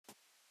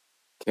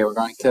Okay, we're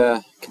going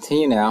to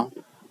continue now.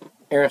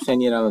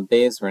 Arachin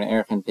 11a, we're in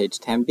Arachin page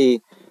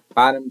 10b.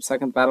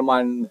 Second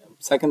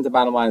to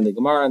bottom line of the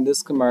Gemara, and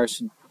this Gemara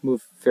should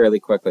move fairly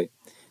quickly.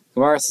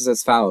 Gemara says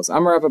as follows: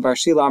 Amar Rabbi Bar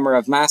Shila, Amar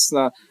Rav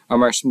Masna,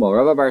 Amar Shmuel.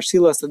 Rabbi Bar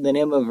Shila said the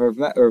name of Rav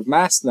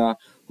Masna,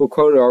 who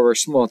quoted over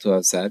Shmuel to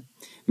have said,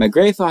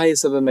 "Megreifa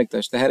hayisav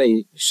mikdash." They had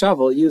a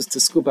shovel used to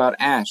scoop out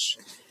ash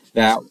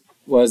that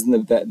was in the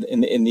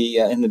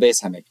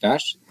Beis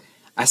Hamikdash.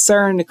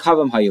 Asar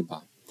nekavam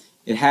hayuba.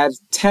 It had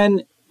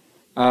 10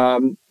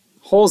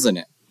 holes in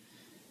it.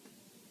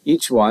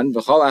 Each one,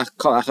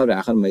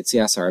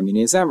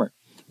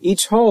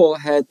 each hole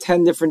had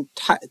 10 different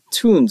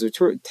tunes or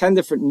 10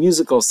 different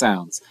musical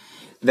sounds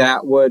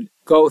that would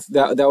go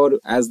that would,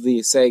 as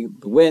the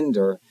wind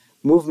or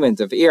movement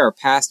of air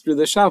passed through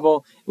the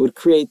shovel, it would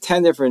create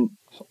 10 different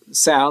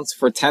sounds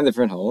for 10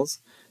 different holes,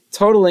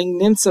 totaling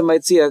nimsa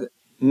maitzia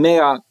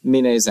mea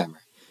mine zemer.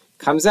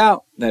 Comes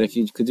out that if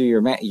you could do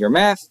your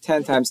math,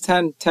 10 times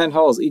 10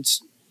 holes. Each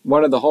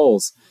one of the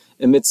holes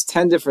emits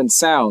 10 different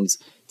sounds,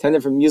 10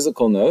 different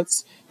musical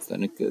notes. So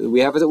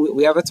we have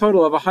a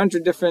total of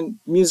 100 different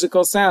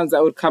musical sounds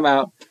that would come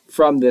out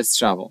from this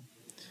shovel.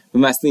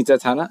 In the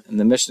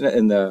Mishnah,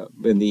 in the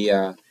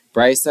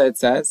Brisa, it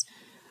says,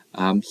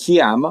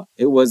 Hiyama,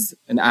 it was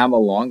an amma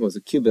long, it was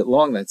a cubit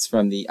long. That's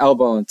from the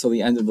elbow until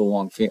the end of the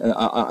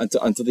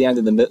until the end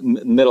of the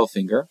middle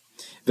finger.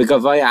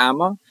 V'gavaya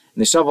amma,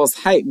 and the shovel's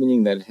height,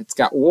 meaning that it's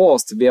got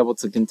walls to be able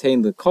to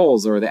contain the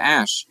coals or the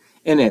ash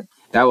in it.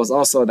 That was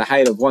also the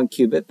height of 1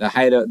 cubit, the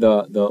height of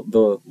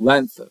the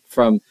length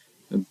from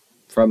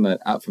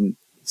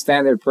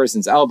standard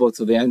person's elbow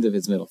to the end of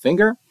his middle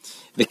finger.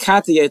 The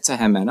kata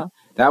yetzahemena,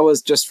 that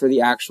was just for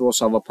the actual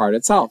shovel part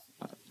itself.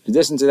 In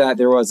addition to that,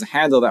 there was a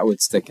handle that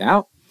would stick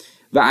out.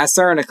 The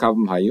asar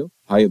nekavam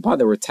hayuba,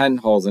 there were 10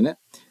 holes in it.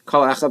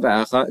 Kol echad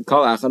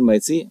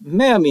maitzi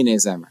mea mine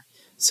zemer.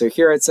 So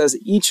here it says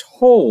each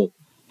hole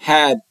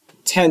had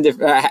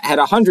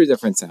 100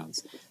 different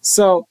sounds.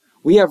 So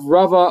we have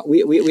Rava.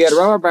 We had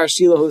Rava Bar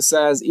Shila who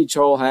says each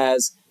hole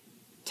has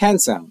 10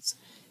 sounds.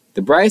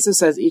 The Brisa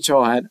says each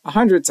hole had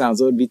 100 sounds.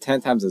 It would be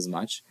 10 times as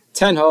much.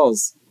 10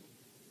 holes,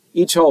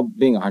 each hole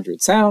being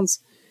 100 sounds.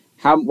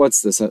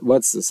 What's the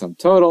sum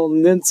total?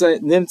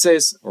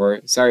 Nimtses,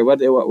 or sorry,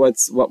 what's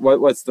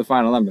the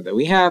final number that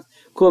we have?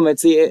 Kula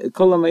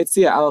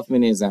meitzia alef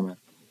mini zemer.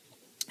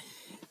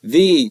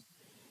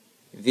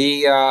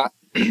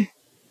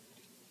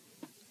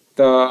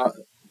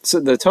 So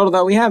the total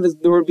that we have is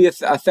there would be a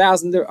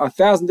thousand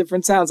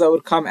different sounds that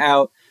would come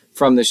out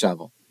from the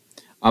shovel.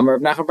 Amar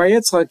Rav Nachman bar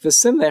Yitzchak, the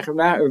simon. Rav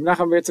Nachman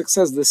bar Yitzchak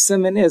says the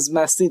simon is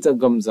masnita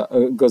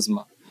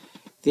guzma.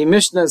 The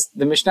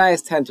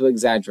Mishnayos tend to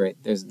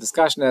exaggerate. There's a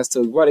discussion as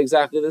to what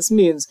exactly this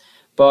means,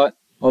 but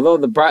although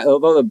the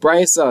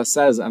Brisa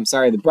says,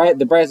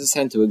 the Brises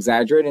tend to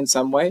exaggerate in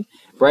some way.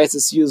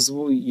 Brises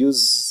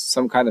use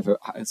some kind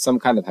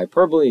of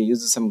hyperbole,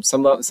 uses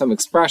some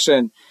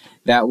expression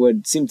that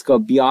would seem to go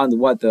beyond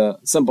what the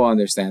simple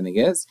understanding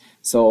is.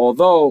 So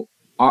although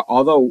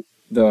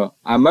the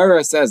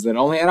Amara says that it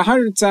only had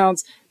 100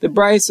 sounds, the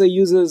Brisa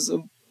uses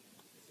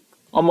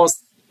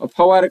almost a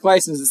poetic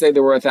license to say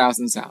there were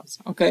 1,000 sounds.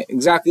 Okay,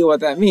 exactly what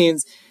that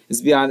means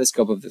is beyond the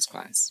scope of this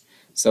class.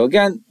 So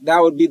again,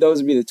 those would be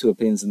the two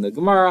opinions in the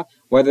Gemara,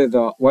 whether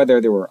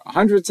there were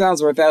 100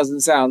 sounds or 1,000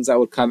 sounds that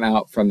would come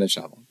out from the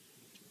shovel.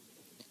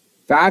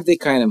 We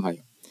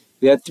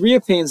had 3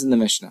 opinions in the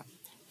Mishnah,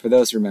 for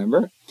those who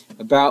remember,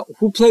 about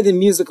who played the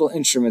musical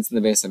instruments in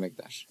the Beis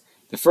Hamikdash.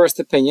 The first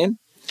opinion,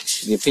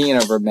 the opinion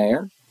of Reb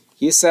Meir,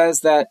 he says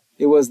that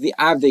it was the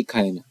Avdei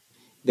Kainim.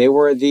 They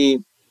were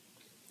the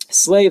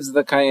slaves of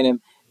the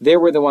Kainim. They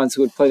were the ones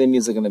who would play the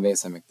music in the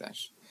Beis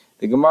Hamikdash.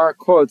 The Gemara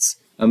quotes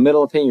a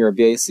middle opinion,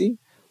 Rabbi Yosi,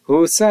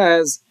 who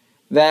says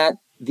that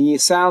the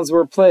sounds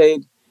were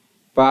played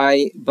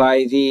by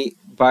the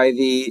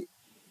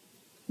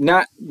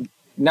not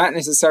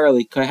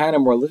necessarily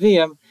Kohanim or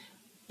Leviim,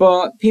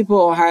 but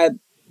people who had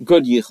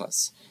good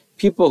yichus,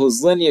 people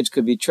whose lineage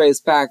could be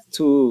traced back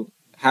to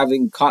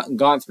having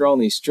gone through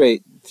only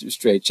straight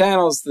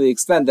channels, to the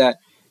extent that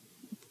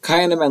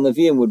Kohanim and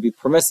Leviim would be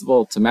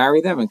permissible to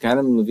marry them, and Kohanim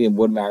and Leviim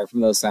would marry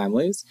from those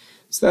families.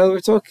 So we're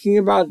talking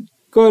about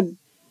good,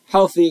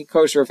 healthy,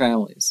 kosher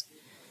families.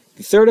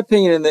 The third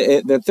opinion in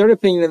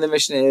the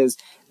Mishnah is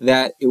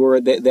that there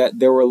were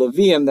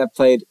Leviim that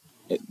played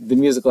the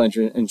musical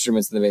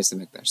instruments in the Beis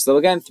Hamikdash. So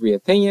again, 3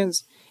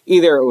 opinions.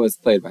 Either it was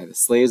played by the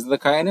slaves of the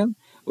Kohanim,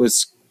 it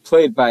was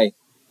played by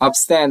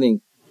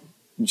upstanding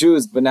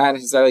Jews, but not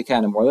necessarily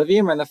Kohanim or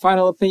Leviim, and the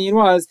final opinion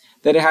was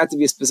that it had to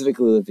be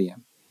specifically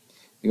Leviim.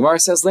 The Gemara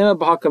says, now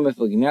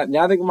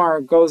the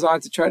Gemara goes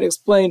on to try to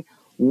explain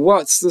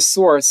what's the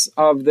source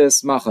of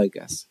this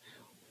machlekes.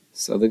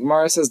 So the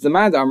Gemara says,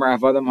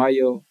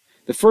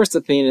 the first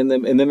opinion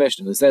in the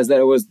Mishnah says that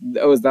it was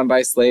done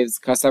by slaves.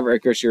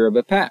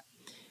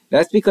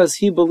 That's because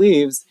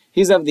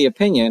he's of the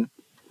opinion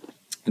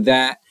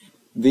that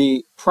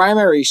the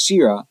primary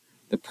shira,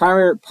 the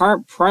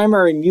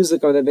primary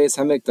music of the Beis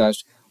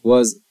Hamikdash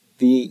was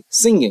the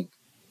singing,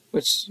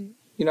 which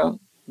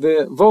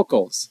the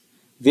vocals.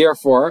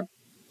 Therefore,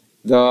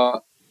 the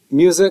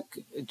music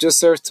just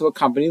serves to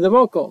accompany the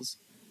vocals.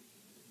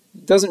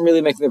 It doesn't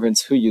really make a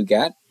difference who you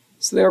get.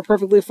 So they were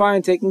perfectly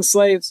fine taking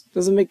slaves.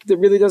 It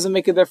really doesn't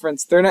make a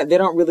difference. They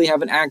don't really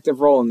have an active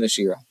role in the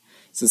shira.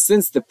 So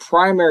since the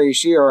primary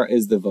shira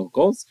is the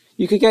vocals,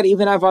 you could get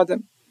even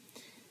avadim.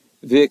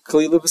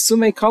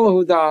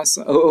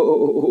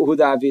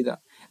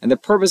 And the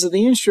purpose of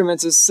the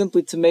instruments is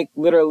simply to make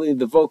literally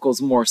the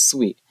vocals more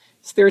sweet.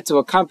 It's there to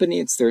accompany,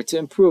 it's there to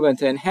improve and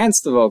to enhance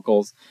the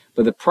vocals,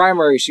 but the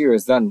primary shira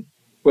is done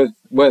with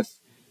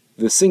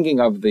the singing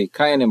of the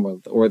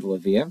kayanim or the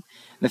leviim.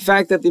 The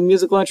fact that the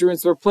musical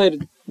instruments were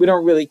played, we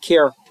don't really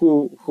care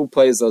who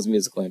plays those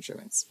musical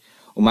instruments.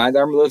 And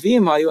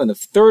the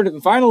third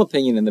and final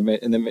opinion in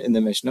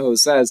the Mishnah, who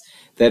says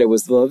that it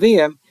was the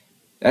leviim,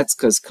 that's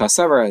because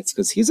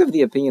he's of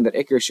the opinion that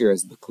Iker Shir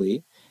is the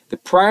Kli. The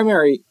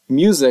primary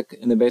music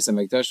in the Beis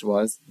HaMikdash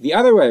was the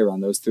other way around,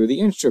 those through the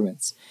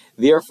instruments.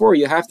 Therefore,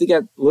 you have to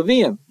get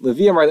leviim.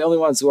 Leviim are the only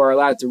ones who are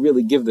allowed to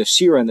really give the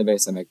shira in the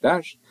Beis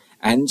HaMikdash.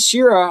 And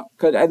shira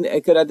could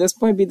at this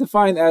point be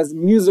defined as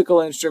musical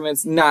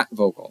instruments, not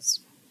vocals.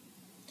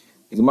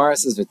 The Gemara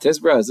says,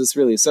 "V'tisbra, is this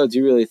really so? Do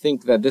you really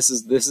think that this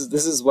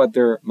is what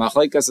their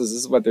machlaikas is? This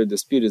is what their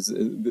dispute is?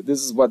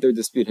 This is what their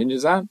dispute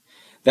hinges on?"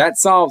 That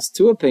solves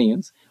two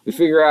opinions. We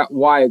figure out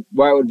why it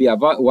would be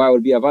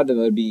avadim, it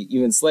would be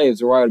even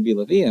slaves, or why it would be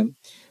leviim.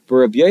 But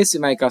Rabbi Yossi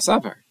might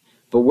kasavar.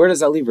 But where does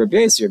that leave Rabbi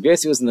Yossi? Rabbi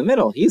Yossi was in the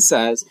middle. He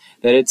says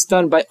that it's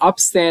done by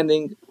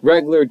upstanding,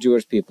 regular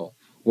Jewish people.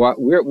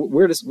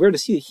 Where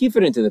does he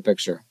fit into the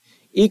picture?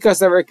 If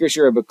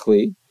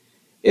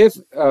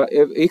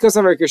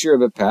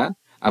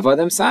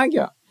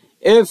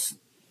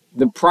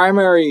the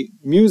primary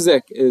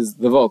music is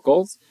the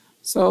vocals,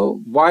 so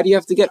why do you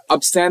have to get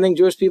upstanding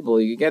Jewish people?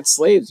 You get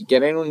slaves, you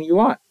get anyone you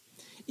want.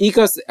 And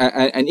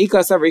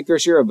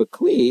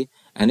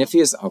if he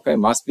is okay, it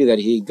must be that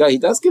he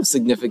does give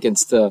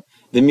significance to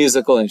the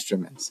musical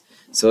instruments.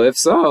 So if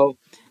so,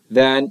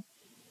 then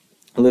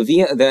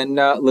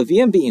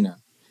Leviim Bina.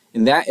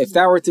 And that, if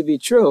that were to be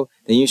true,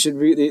 then you should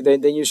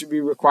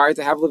be required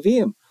to have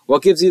Leviim.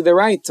 What gives you the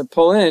right to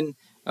pull in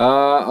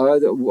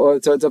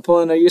to pull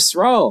in a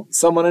Yisrael,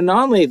 someone a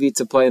non-Levi,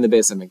 to play in the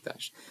Beis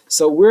HaMikdash?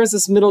 So where's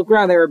this middle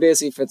ground that Rabbi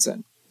Yossi fits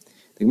in?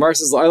 The Gemara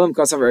says,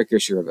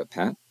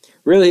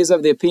 really, he's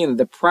of the opinion that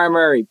the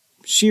primary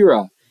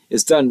shira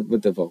is done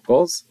with the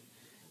vocals.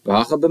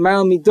 And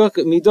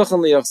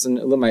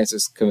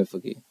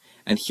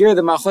here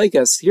the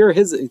machlekes,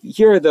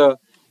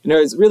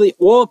 it's really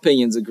all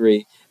opinions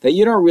agree that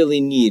you don't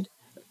really need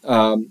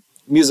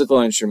musical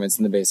instruments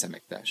in the Beis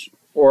HaMikdash,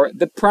 or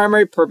the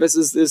primary purpose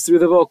is through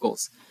the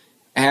vocals.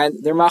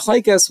 And their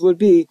machlekes would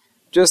be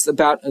just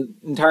about an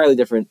entirely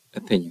different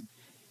opinion.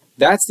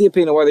 That's the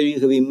opinion of whether you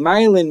could be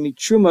mylin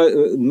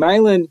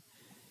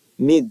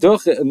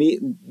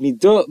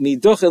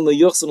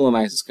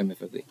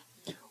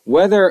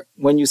whether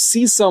when you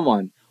see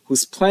someone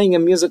who's playing a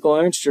musical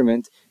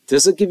instrument,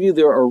 does it give you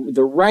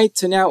the right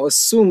to now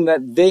assume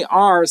that they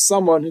are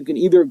someone who can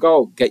either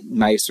go get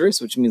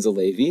maestros, which means a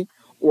Levi,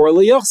 or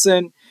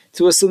liyochsin,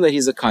 to assume that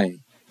he's a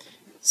kain?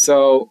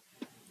 So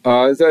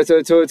to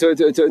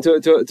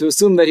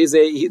assume that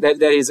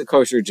he's a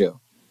kosher Jew.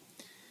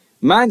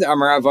 Mind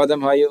Amar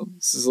Avadim Hayu.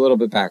 This is a little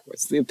bit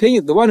backwards. The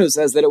opinion, the one who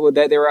says that they were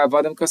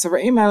Avadim Kasavar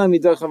Eimalam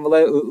Midochem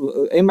V'le.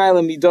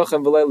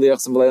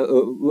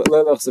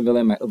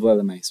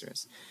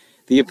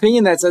 The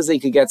opinion that says that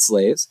you could get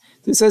slaves,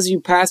 who says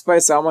you pass by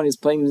someone who's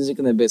playing music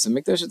in the Beis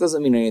HaMikdash, it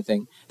doesn't mean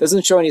anything. It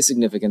doesn't show any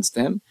significance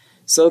to him.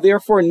 So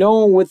therefore, no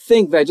one would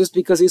think that just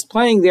because he's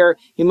playing there,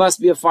 he must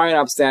be a fine,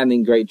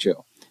 upstanding, great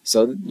Jew.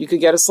 So you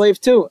could get a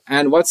slave too.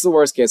 And what's the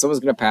worst case?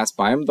 Someone's going to pass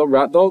by him. They'll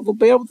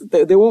be able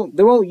to.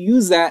 They won't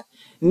use that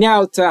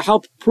now to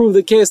help prove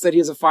the case that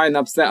he's a fine,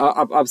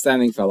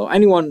 upstanding fellow.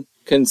 Anyone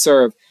can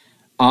serve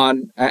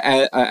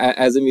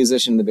as a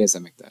musician in the Beis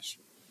HaMikdash.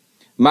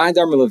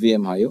 Ma'adar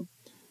Leviim Hayu.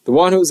 The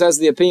one who says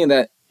the opinion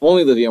that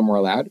only Leviim were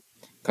allowed.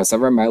 He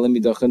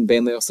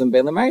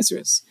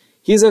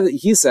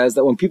says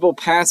that when people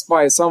pass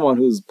by someone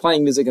who's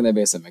playing music in the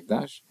Beis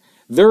HaMikdash,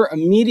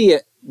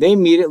 they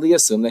immediately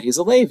assume that he's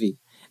a Levi.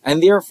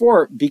 And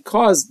therefore,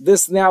 because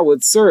this now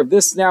would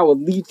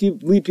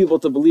lead people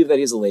to believe that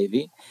he's a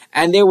Levi,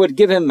 and they would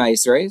give him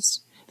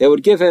maestros. The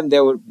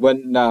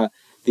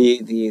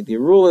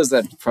rule is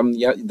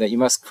that you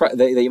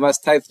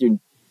must tithe your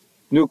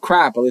new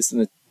crop, at least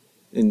in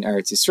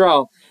Eretz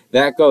Yisrael,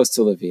 that goes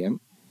to Leviim.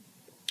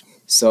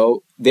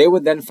 So they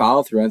would then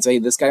follow through and say,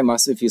 this guy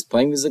must, if he's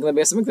playing music in the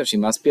Beis HaMikdash, he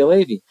must be a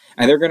Levi.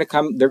 And they're going to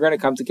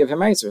come to give him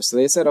maestros. So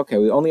they said, okay,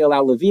 we only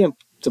allow Leviim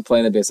to play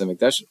in the Beis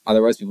HaMikdash,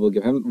 otherwise people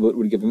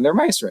would give him their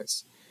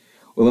maestros.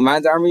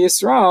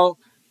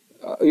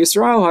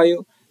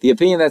 The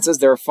opinion that says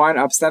they're fine,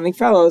 upstanding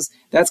fellows,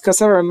 that's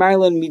Kasavar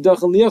Mailan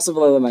Midoch and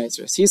Liosef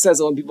maestros. He says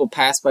that when people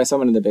pass by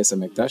someone in the Beis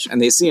HaMikdash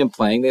and they see him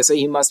playing, they say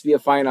he must be a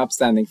fine,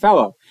 upstanding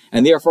fellow,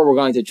 and therefore we're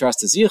going to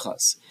trust his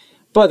yichas.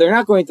 But they're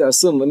not going to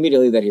assume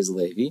immediately that he's a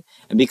Levi,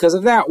 and because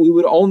of that, we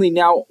would only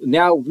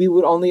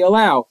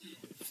allow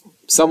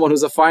someone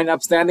who's a fine,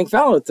 upstanding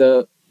fellow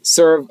to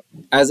serve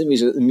as a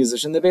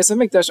musician in the Beis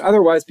HaMikdash.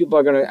 Otherwise, people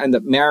are going to end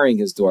up marrying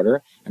his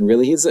daughter, and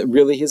really he's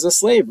a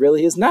slave.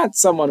 Really, he's not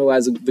someone who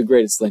has the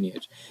greatest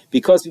lineage.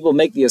 Because people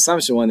make the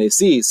assumption when they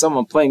see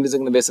someone playing music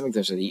in the Beis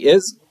HaMikdash that he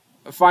is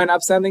a fine,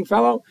 upstanding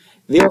fellow.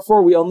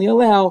 Therefore, we only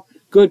allow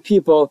good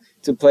people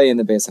to play in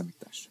the Beis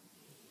HaMikdash.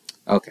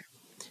 Okay.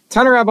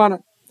 Tana Rabbana.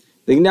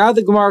 Now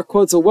the Gemara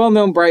quotes a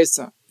well-known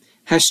brisa.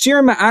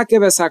 Hashir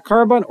ma'akev es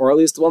hakarban, or at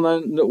least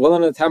well-known in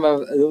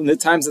the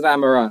times of the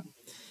Amoran.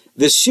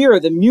 The shir,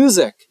 the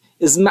music,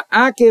 is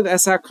ma'akev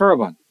es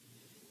hakarban.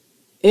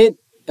 It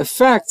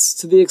affects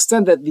to the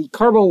extent that the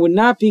karban would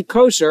not be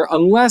kosher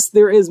unless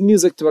there is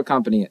music to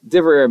accompany it.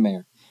 Divrei Reb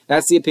Meir.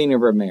 That's the opinion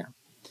of Reb Meir.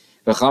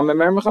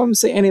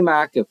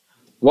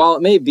 While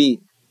it may be,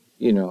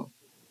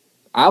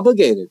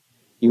 obligated,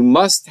 you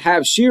must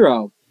have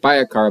shira by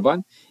a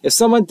karban. If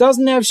someone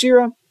doesn't have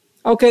shira,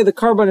 okay, the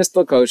karban is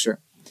still kosher.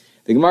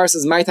 The Gemara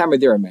says, "My time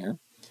with Reb Meir."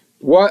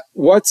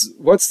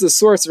 What's the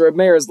source of Reb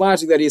Meir's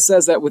logic that he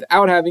says that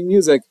without having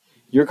music,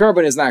 your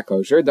karban is not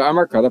kosher? The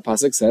Amar Kala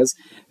pasuk says,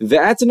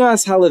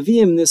 "Ve'atanas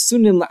halavim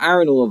nisunim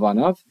la'aron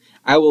u'levanav."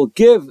 I will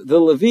give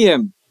the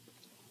Levium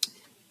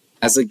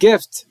as a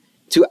gift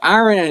to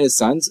Aaron and his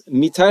sons,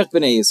 mitayich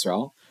b'nei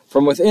Yisrael,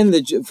 from within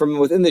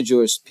the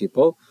Jewish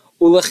people,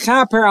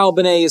 ulechaper al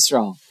b'nei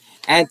Yisrael,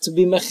 and to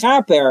be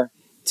mechaper,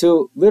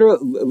 to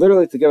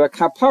literally to give a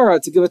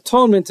kapara, to give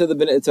atonement to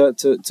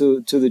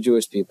the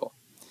Jewish people.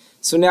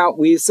 So now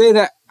we say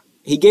that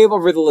he gave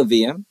over the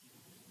Levium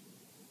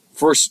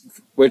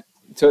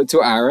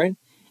to Aaron,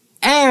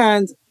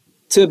 and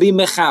to be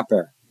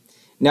mechaper.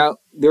 Now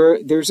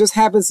there just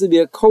happens to be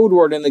a code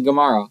word in the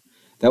Gemara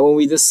that when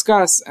we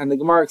discuss, and the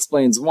Gemara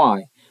explains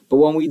why, but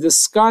when we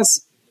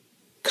discuss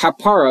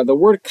kapara, the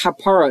word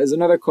kapara is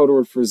another code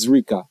word for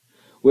zrika,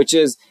 which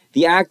is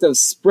the act of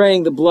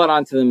spraying the blood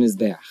onto the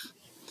mizbeach.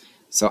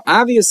 So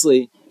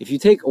obviously,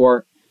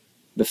 the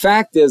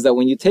fact is that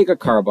when you take a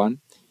karban,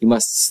 you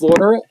must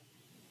slaughter it,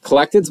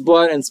 collect its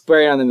blood, and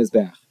spray it on the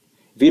mizbeach.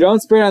 If you don't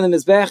spray it on the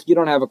mizbeach, you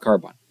don't have a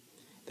karban.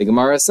 The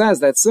Gemara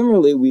says that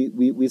similarly,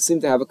 we seem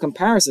to have a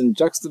comparison,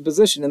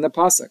 juxtaposition in the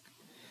pasuk.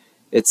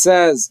 It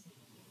says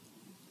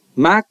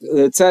we have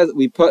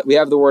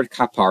the word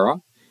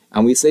kapara,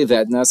 and we say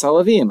vednas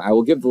halavim. I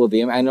will give the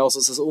Levim, and it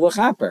also says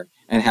ulachaper,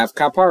 and have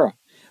kapara.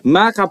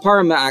 Ma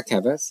kapara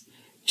ma'akeves.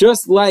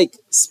 Just like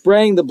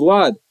spraying the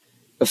blood,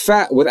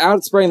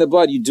 without spraying the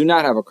blood, you do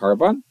not have a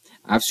karban.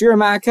 Afshir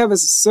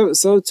ma'akeves,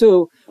 so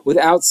too,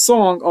 without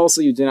song,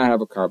 also you do not have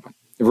a karban.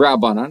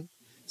 Rabbanan.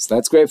 So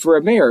that's great for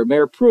Reb Meir. Reb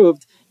Meir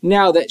proved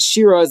now that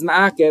shira is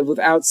ma'akev,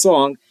 without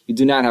song, you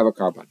do not have a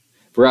karban.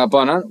 For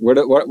Rabbanan, what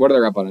do the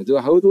Rabbanan do?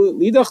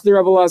 Lidach the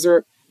Rabbi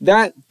Lazar,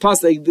 that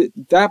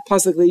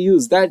pasuk they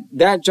use,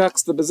 that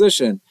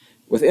juxtaposition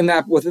within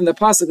the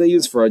pasuk they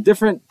use for a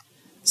different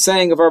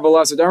saying of Rabbi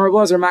Lazar.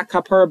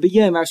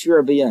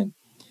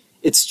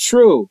 It's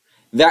true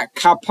that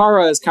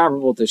kapara is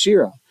comparable to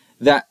shira.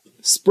 That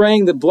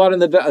spraying the blood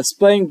on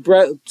spraying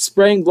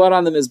blood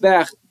on the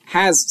mizbech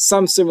has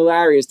some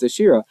similarities to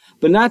shira,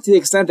 but not to the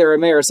extent that Reb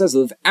Meir says.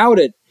 Without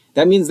it,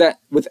 that means that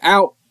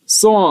without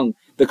song,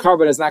 the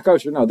karban is not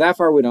kosher. No, that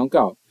far we don't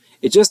go.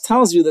 It just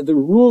tells you that the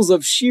rules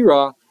of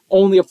shira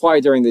only apply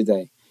during the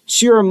day.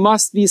 Shira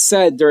must be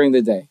said during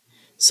the day.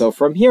 So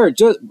from here,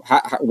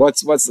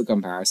 what's the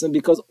comparison?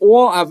 Because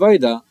all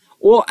avodah,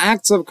 all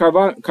acts of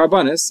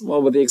karbanis,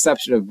 well, with the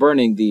exception of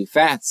burning the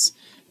fats,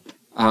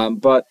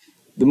 but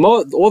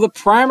all the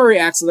primary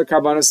acts of the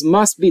karbanis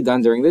must be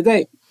done during the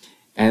day.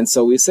 And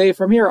so we say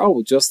from here,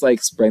 just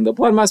like spraying the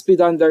blood must be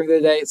done during the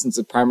day, since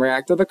the primary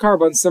act of the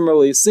karban,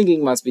 similarly,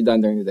 singing must be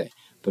done during the day.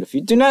 But if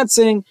you do not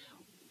sing,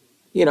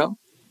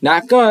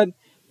 not good,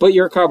 but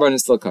your karban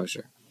is still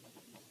kosher.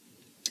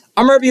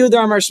 Amar Rabbi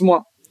Yehuda Amar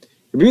Shmuel.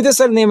 Rabbi Yehuda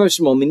said the name of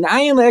Shmuel,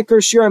 Minayin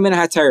le'eker shira min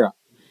hatera.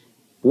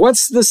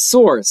 What's the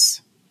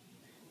source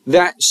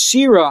that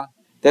shira,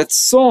 that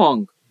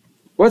song,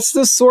 what's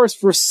the source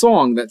for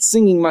song that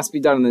singing must be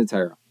done in the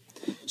Torah?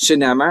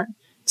 Shenamar,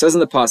 it says in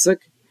the pasuk,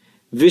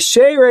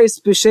 V'sheires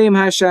b'shem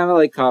Hashem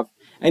elikav,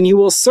 and he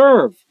will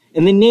serve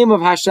in the name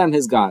of Hashem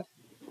his God.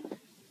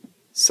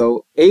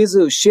 So,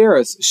 Ezu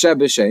sheres she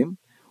b'shem.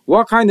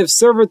 What kind of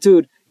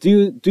servitude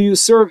do you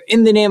serve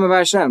in the name of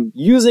Hashem,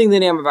 using the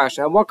name of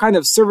Hashem? What kind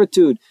of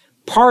servitude,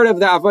 part of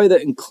the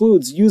avodah,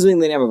 includes using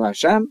the name of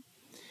Hashem?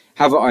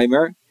 Hava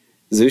Aimer,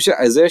 Zusha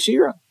Ezeh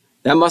Shira.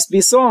 That must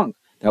be song.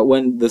 That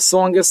when the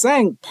song is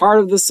sang, part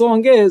of the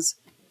song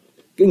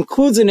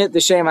includes in it the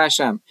Shem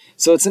Hashem.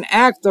 So it's an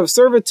act of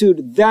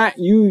servitude that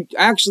you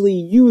actually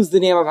use the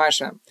name of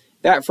Hashem.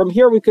 That from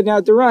here we could now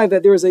derive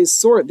that there is a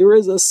song, there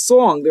is a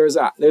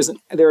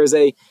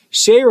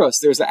sheros,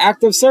 there's an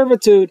act of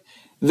servitude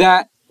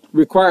that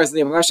requires the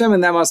name of Hashem,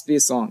 and that must be a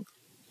song.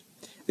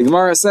 The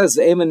Gemara says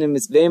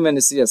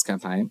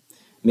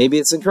maybe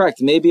it's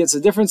incorrect. Maybe it's a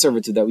different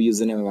servitude that we use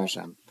the name of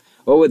Hashem.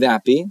 What would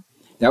that be?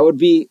 That would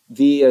be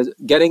the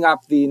getting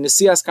up, the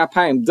Nesias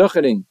Kapayim,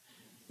 duchering,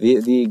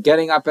 the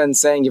getting up and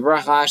saying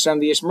Yivracha Hashem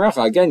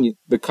v'Yishmerecha. Again,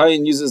 the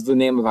Kohen uses the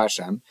name of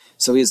Hashem,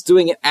 so he's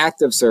doing an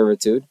act of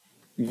servitude,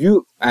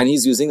 and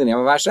he's using the name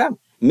of Hashem.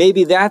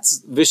 Maybe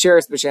that's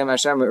Visheres B'Shem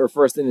Hashem, it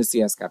refers to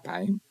Nesias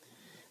Kapayim.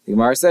 The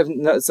Gemara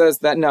says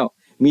that no.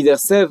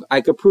 Midachsev,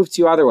 I could prove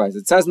to you otherwise.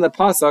 It says in the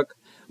Pasuk,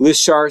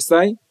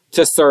 Lisharsai,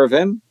 to serve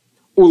him,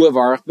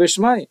 Ulevarach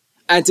B'Shmai,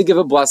 and to give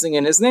a blessing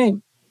in his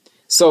name.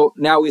 So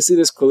now we see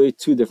this clearly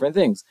two different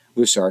things.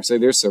 Lisharsai,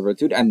 there's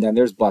servitude, and then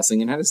there's blessing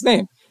in his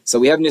name. So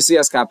we have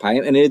Nesias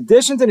Kapayim, and in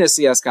addition to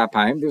Nesias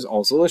Kapayim, there's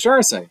also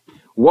Lisharsai.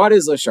 What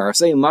is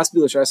Lisharsai? It must be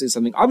Lisharsai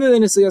something other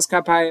than Nesias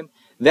Kapayim.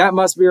 That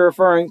must be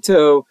referring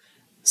to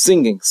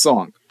singing,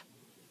 song.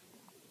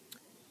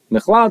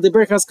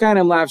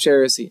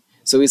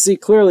 So we see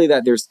clearly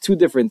that there's two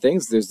different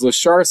things. There's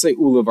L'sharsei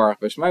ulevarach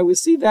b'shmai. We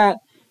see that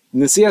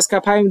Nesias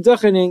Kapayim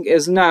duchening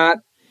is not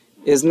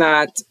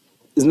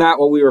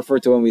what we refer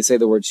to when we say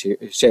the word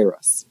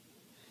sheras.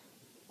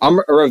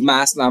 Rav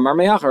Masna Amar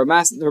Me'ach. Rav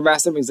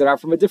Masna brings it out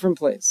from a different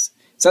place.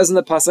 It says in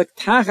the pasuk,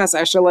 Tachas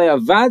ashalei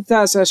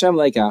avadta Hashem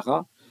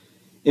leikacha,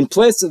 in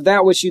place of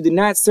that which you did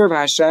not serve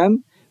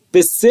Hashem,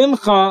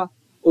 b'simcha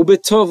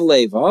ubetov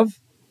levav.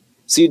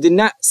 So you did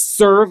not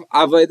serve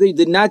Avodah, you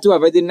did not do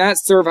Avodah, you did not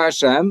serve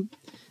Hashem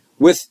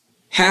with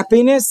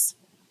happiness,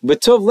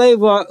 betov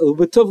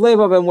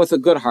levav, and with a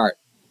good heart.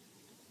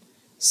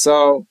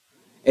 So,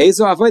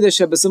 Ezo Avodah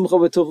shebesimcha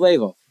betov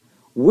levav.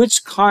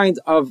 Which kind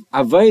of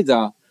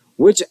Avodah,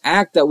 which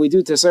act that we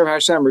do to serve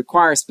Hashem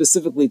requires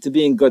specifically to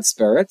be in good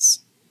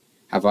spirits?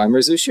 Havai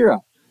merzu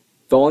shira.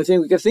 The only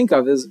thing we can think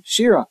of is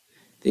shira.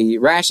 The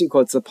Rashi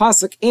quotes the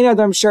pasuk, Ein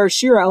adam shar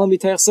shira elam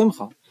b'teich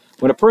simcha.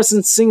 When a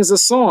person sings a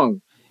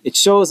song, it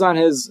shows on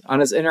his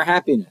inner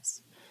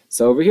happiness.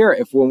 So over here,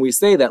 when we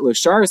say that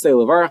l'shar say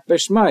levarach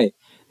b'shmai,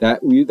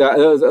 that we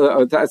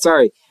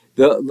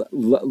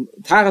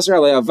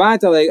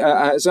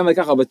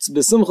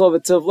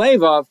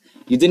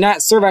you did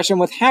not serve Hashem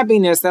with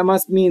happiness, that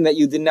must mean that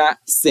you did not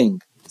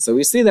sing. So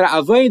we see that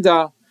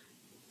Avodah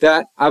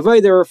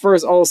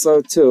refers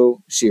also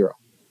to shira.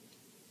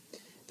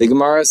 The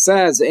Gemara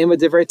says, "Ema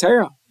divrei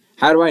Torah."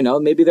 How do I know?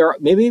 Maybe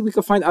we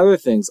could find other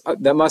things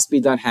that must be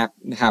done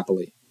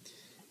happily.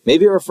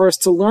 Maybe it refers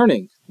to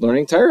learning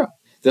Torah.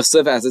 As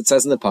it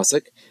says in the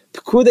pasuk,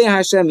 "Pekudei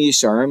Hashem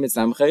yisharim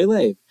mitzam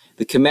chaylev."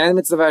 The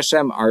commandments of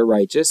Hashem are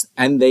righteous,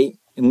 and they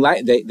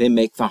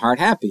make the heart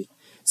happy.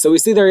 So we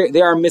see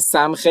they are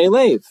mitzam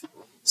chaylev.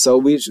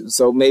 So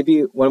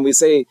maybe when we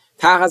say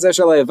Tachas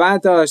ashalei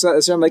avadta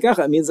Hashem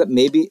leikacha, it means that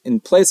maybe in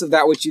place of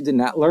that which you did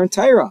not learn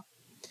Torah.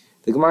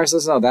 The Gemara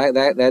says no.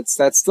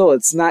 That's still,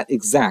 it's not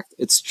exact.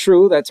 It's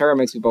true that Torah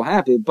makes people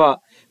happy, but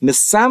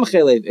misam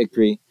chaylev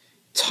ikri,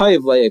 toiv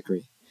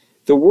leikri.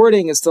 The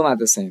wording is still not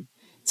the same.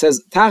 It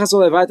says, here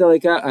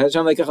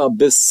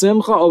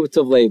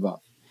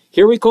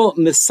we call it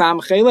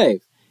misam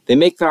chaylev. They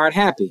make the heart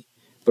happy.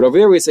 But over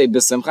there we say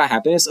besimcha,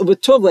 happiness,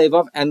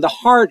 and the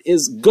heart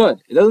is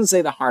good. It doesn't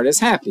say the heart is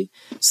happy.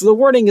 So the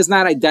wording is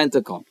not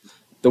identical.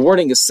 The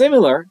wording is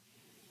similar.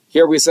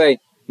 Here we say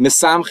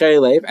misam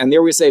chaylev, and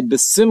there we say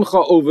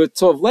besimcha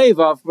uvetov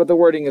levav, but the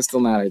wording is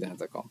still not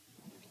identical.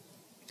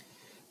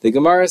 The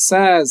Gemara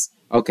says,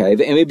 okay,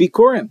 the emi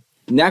bikurim.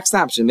 Next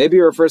option, maybe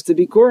it refers to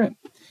bikurim.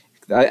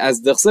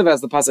 As the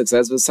pasuk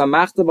says,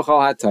 "V'samachta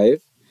b'chol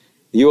hatayv,"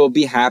 you will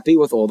be happy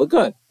with all the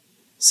good.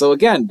 So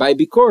again, by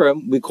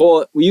bikurim,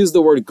 we use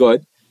the word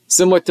good,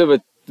 similar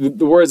to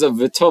the words of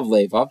v'tov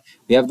levav.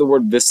 We have the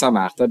word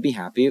v'samachta, be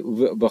happy,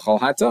 b'chol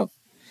hatov.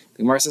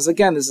 The Gemara says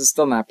again, this is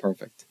still not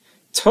perfect.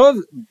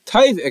 Tov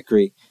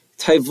ikri,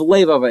 tov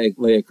levav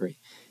ikri.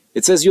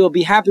 It says you will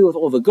be happy with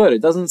all the good.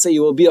 It doesn't say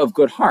you will be of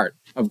good heart,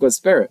 of good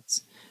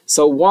spirits.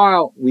 So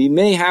while we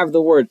may have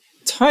the word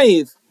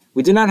taiv,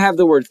 we do not have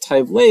the word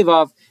taiv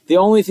levav. The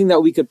only thing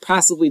that we could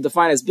possibly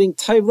define as being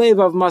taiv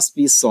levav must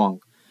be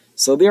song.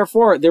 So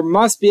therefore, there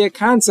must be a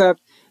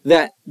concept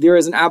that there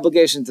is an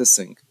obligation to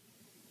sing.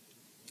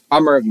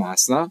 Amar Rav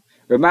Masna.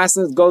 Rav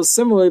Masna goes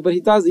similarly, but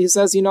he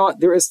says, you know what,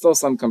 there is still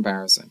some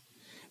comparison.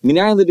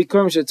 Minayin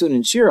lebikurim shetun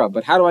in shira,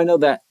 but how do I know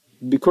that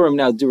bikurim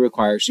now do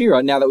require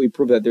shira, now that we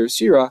prove that there's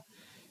shira?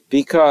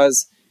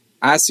 Because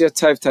asya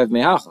taiv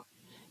mehacha.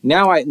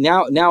 Now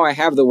I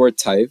have the word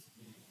taiv,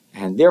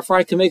 and therefore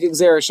I can make a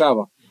gzera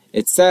shava.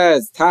 It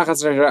says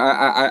tachas.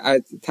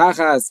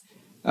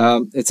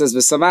 It says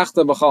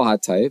v'samachta b'chol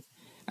hatayv,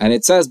 and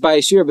it says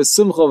ba'yishir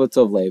b'sumcha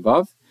v'tov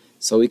levav.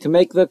 So we can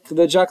make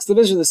the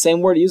juxtaposition. The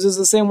same word uses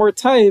the same word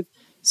taiv.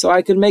 So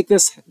I can make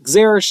this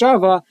gzera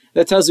shava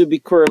that tells you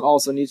bikurim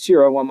also needs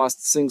shira. One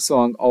must sing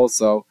song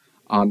also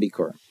on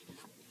bikurim.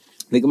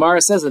 The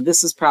Gemara says that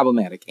this is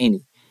problematic.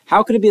 Any,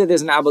 how could it be that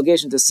there's an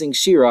obligation to sing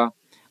shira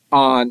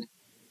on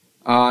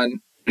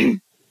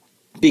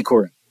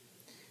bikurim?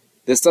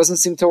 This doesn't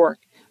seem to work.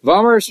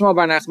 V'amar Shmuel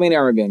bar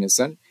Nachmani Rabbi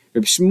Yonasan.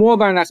 Rabbi Shmuel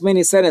bar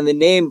Nachmani said in the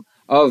name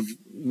of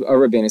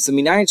Rabbi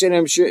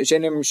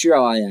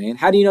Yonasan,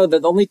 how do you know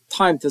that the only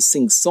time to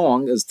sing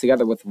song is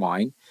together with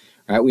wine?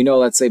 Right? We know,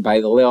 let's say, by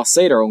the Leil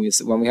Seder,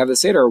 when we have the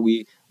Seder,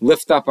 we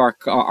lift up our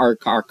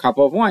cup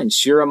of wine.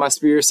 Shira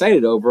must be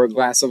recited over a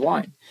glass of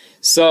wine.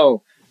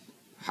 So,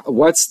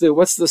 what's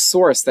the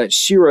source that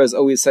Shira is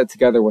always said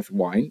together with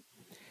wine?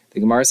 The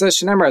Gemara says,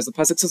 Shenemar, as the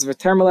pasuk says,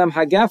 "V'termelem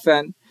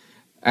hagefen,"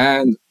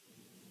 and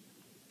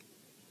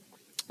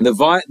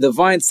the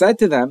vine said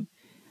to them,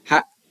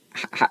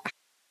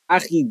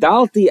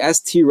 "Achidalti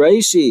es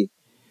tireishi,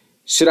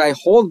 should I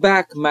hold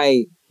back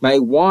my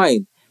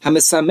wine?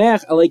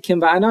 Hamisamech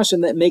aleikim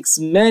va'anashim, that makes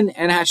men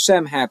and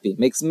Hashem happy,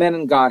 makes men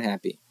and God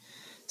happy."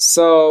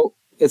 So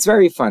it's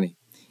very funny.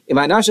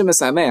 Imanashim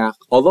misameach,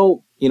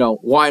 although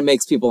wine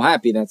makes people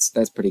happy, that's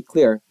pretty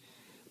clear.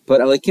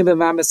 But aleikim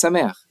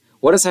va'misameach,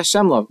 what does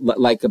Hashem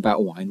like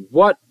about wine?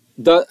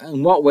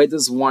 In what way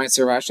does wine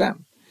serve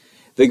Hashem?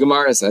 The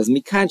Gemara says,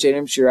 "Mikan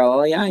she'enim shira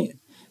alayayin."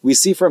 We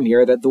see from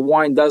here that the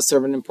wine does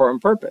serve an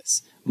important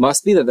purpose.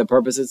 Must be that the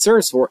purpose it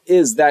serves for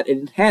is that it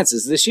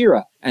enhances the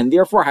shira, and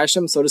therefore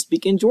Hashem, so to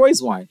speak, enjoys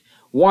wine.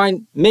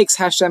 Wine makes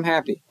Hashem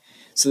happy.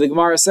 So the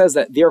Gemara says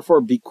that therefore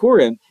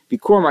bikurim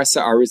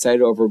are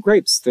recited over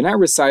grapes. They're not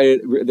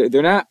recited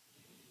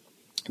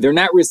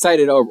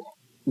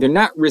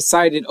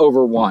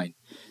over wine.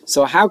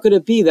 So how could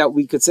it be that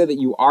we could say that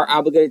you are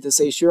obligated to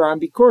say shira on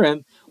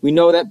bikurim? We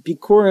know that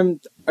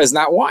bikurim is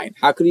not wine.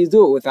 How could you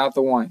do it without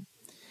the wine?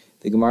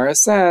 The Gemara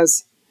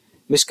says,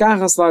 we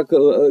still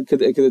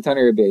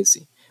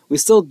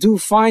do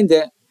find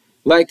it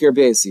like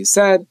Rabbi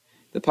said.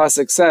 The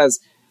pasuk says,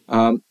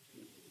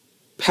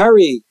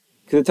 "Peri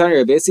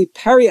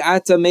peri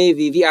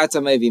atamevi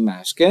v'atamevi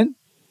mashkin."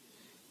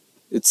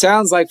 It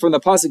sounds like from the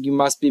pasuk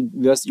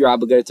you're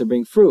obligated to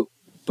bring fruit,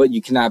 but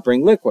you cannot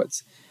bring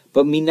liquids.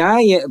 But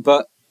hevi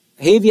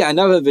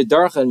anava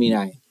v'darchan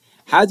minayin.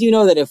 How do you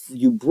know that if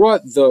you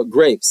brought the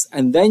grapes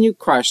and then you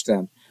crushed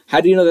them? How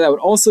do you know that would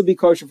also be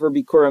kosher for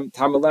bikurim,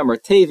 tamalem, or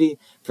tevi?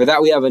 For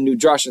that we have a new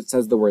drasha that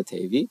says the word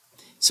tevi.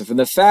 So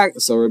Rabbi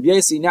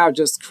Yossi now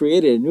just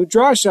created a new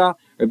drasha.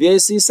 Rabbi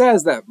Yossi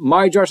says that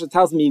my drasha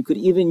tells me you could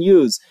even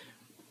use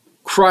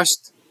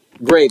crushed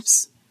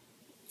grapes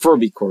for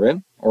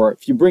bikurim, or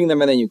if you bring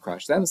them and then you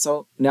crush them.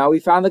 So now we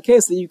found the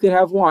case that you could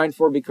have wine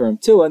for bikurim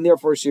too, and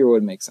therefore shira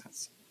would make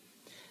sense.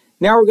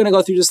 Now we're going to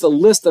go through just a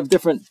list of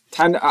different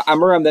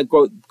amurim that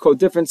quote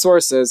different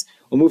sources.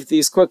 We'll move through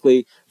these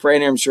quickly for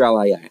Einim Shir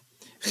Alayayin.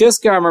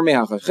 Chizkiah Amar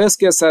Mehacha.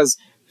 Chizkiah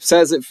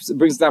says it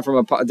brings it down from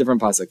a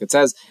different pasuk. It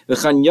says the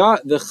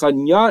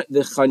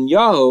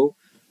Chanyahu,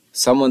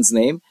 someone's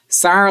name,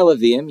 Sar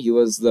Leviim. He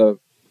was the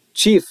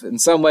chief in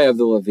some way of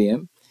the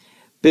Leviim.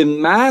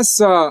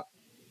 B'masa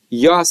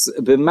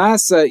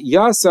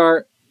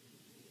Yasar.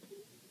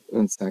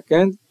 One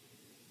second.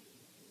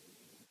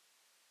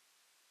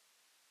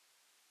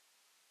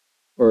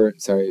 Or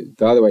sorry,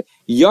 the other way.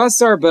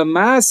 Yasar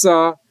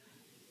b'masa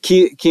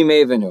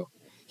kimevenu.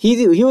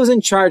 He was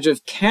in charge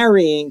of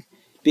carrying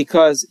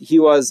because he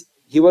was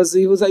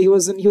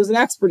an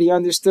expert. He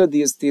understood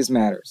these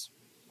matters.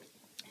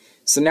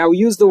 So now we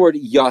use the word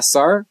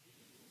yasar.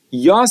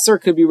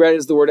 Yasar could be read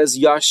as the word as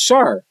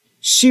yashar,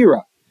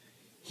 shira.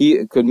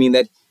 It could mean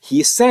that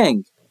he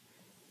sang.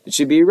 It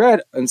should be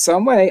read in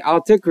some way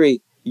al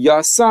tikri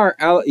yasar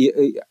ela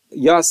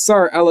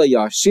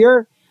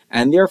yashir.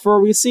 And therefore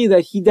we see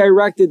that he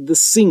directed the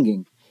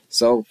singing.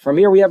 So from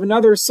here we have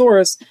another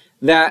source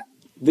that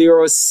there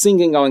was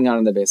singing going on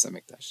in the Beis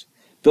HaMikdash.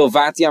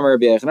 Bilvati Amar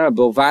Rabbi Yochanan.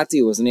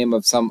 Bilvati was the name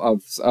of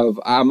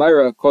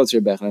Amira quotes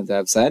Rabbi Yochanan to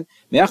have said.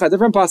 Me'acha,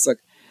 different pasuk.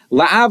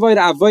 La'avoid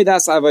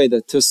avoidas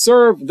avoida, to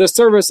serve the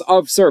service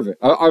of serving.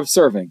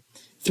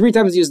 3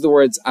 times used the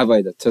words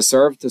avoida. To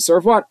serve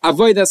what?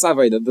 Avoidas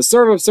avoida, the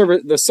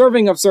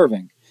serving of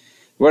serving.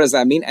 What does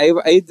that mean?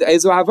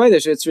 Ezo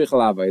avoida she'etzricha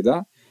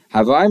la'avoida.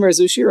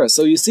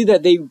 So you see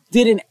that they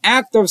did an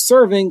act of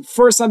serving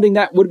for something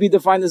that would be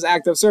defined as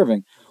act of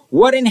serving.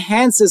 What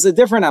enhances a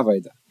different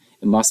avodah?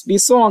 It must be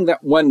song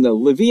that when the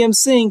Leviim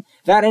sing,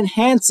 that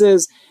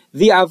enhances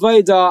the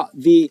avodah,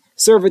 the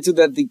servitude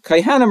that the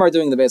Kaihanim are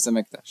doing in the Beis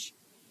HaMikdash.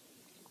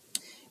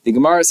 The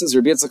Gemara says,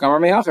 Rabbi Yitzchak Amar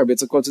Me'achar, Rabbi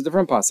Yitzchak quotes a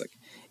different pasuk.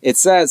 It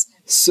says,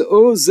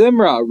 Su'u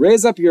Zimra,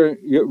 raise up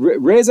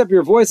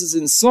your voices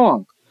in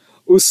song.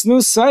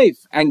 Usnu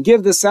Saif, and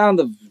give the sound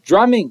of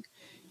drumming.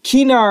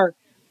 Kinar,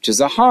 which is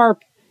a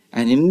harp,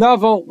 and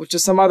himnavel, which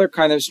is some other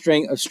kind of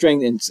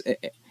stringed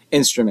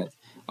instrument.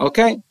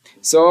 Okay,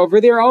 so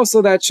over there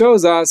also that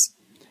shows us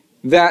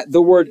that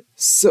the word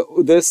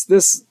su'u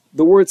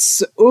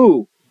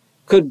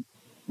could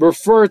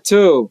refers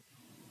to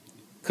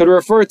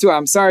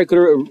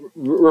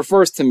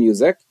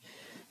music.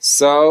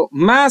 So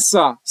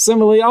masa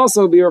similarly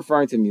also be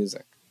referring to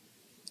music.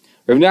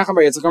 Rav Nachman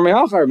bar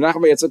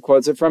Yitzchak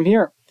quotes it from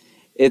here.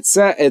 It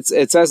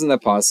says in the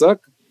pasuk.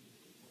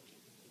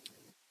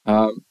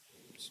 Hold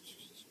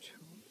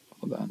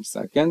on a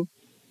second.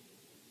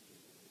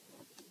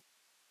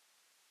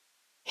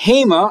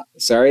 Hema,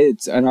 sorry,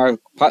 it's in our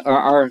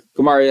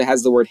Gemara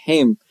has the word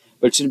Haim,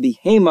 but it should be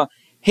Hema.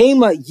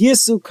 Hema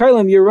Yisu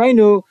Kailam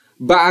Yerainu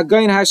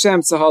Ba'again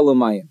Hashem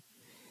Tzahalumayim.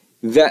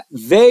 That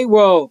they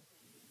will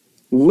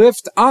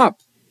lift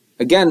up,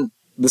 again,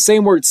 the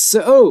same word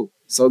Su'u.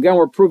 So again,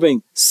 we're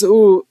proving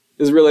Su'u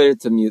is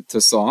related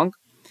to song.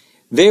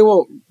 They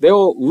will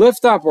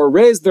lift up or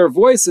raise their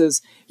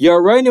voices,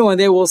 Yerainu, and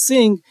they will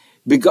sing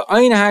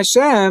Ba'again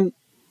Hashem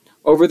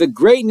over the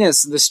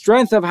greatness, the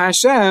strength of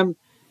Hashem,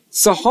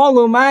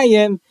 Sahalu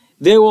Mayim,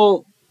 they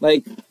will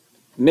like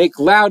make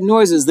loud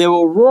noises. They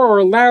will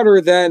roar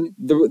louder than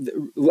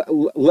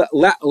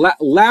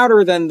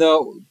louder than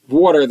the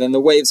water, than the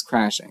waves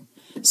crashing.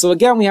 So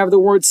again, we have the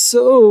word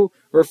Su'u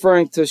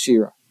referring to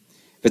Shira.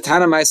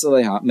 V'tana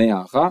Ma'aseh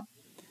Me'acha.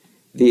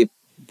 The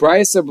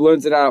Brisa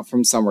learns it out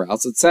from somewhere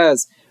else. It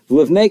says,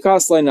 "V'livnei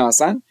Kas lo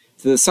nasan,"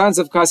 to the sons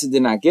of Kas he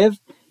did not give,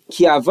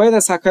 "Ki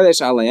avodas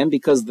hakadosh aleim,"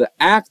 because the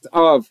act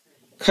of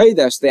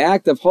Kodesh, the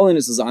act of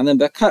holiness is on them.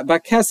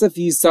 B'kesef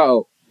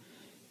yisa'u,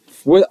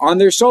 on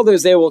their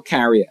shoulders they will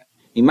carry it.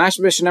 Imash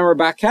b'shenemar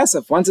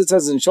b'kesef. Once it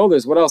says in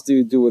shoulders, what else do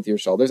you do with your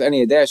shoulders?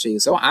 Any adasha.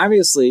 So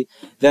obviously,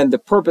 then the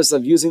purpose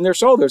of using their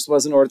shoulders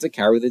was in order to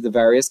carry the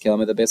various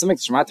kelim of the base of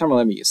mikdash. Shema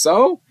tarmalem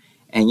yisa'u.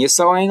 And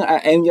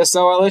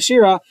Yisou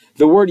el-Shira,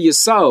 the word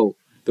Yisou,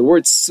 the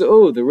word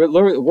Su'u, the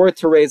word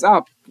to raise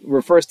up,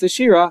 refers to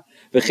Shira.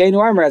 V'cheinu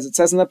amar, as it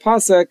says in the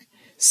pasuk,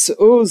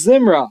 Su'u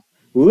Zimra,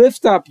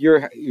 lift up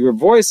your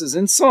voices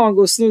in song.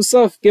 Usnu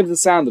Suf, give the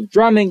sound of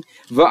drumming.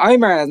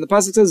 V'aimar, as the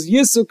pasuk says,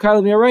 Yisu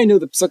kalim yareinu,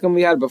 the psukim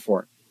we had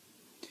before.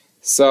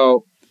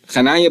 So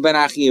Chananya ben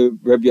Achi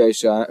Rabbi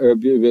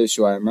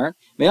Yeshua Amar,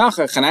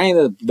 Me'acha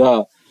Chananya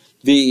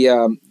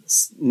the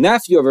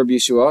nephew of Rabbi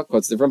Yeshua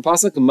quotes different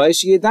pasuk.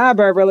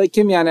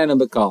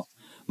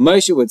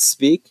 Moshe would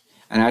speak,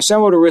 and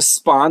Hashem would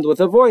respond with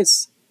a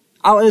voice.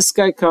 Al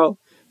iskaiko.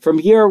 From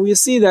here, we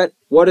see that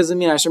what does it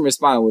mean? Hashem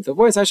responded with a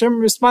voice. Hashem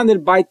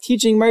responded by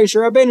teaching Moshe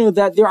Rabbeinu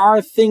that there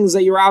are things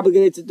that you're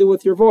obligated to do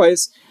with your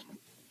voice,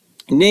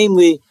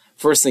 namely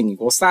for singing.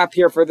 We'll stop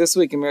here for this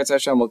week, and Meretz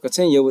Hashem will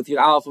continue with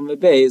Yud Aleph and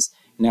Beis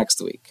next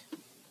week.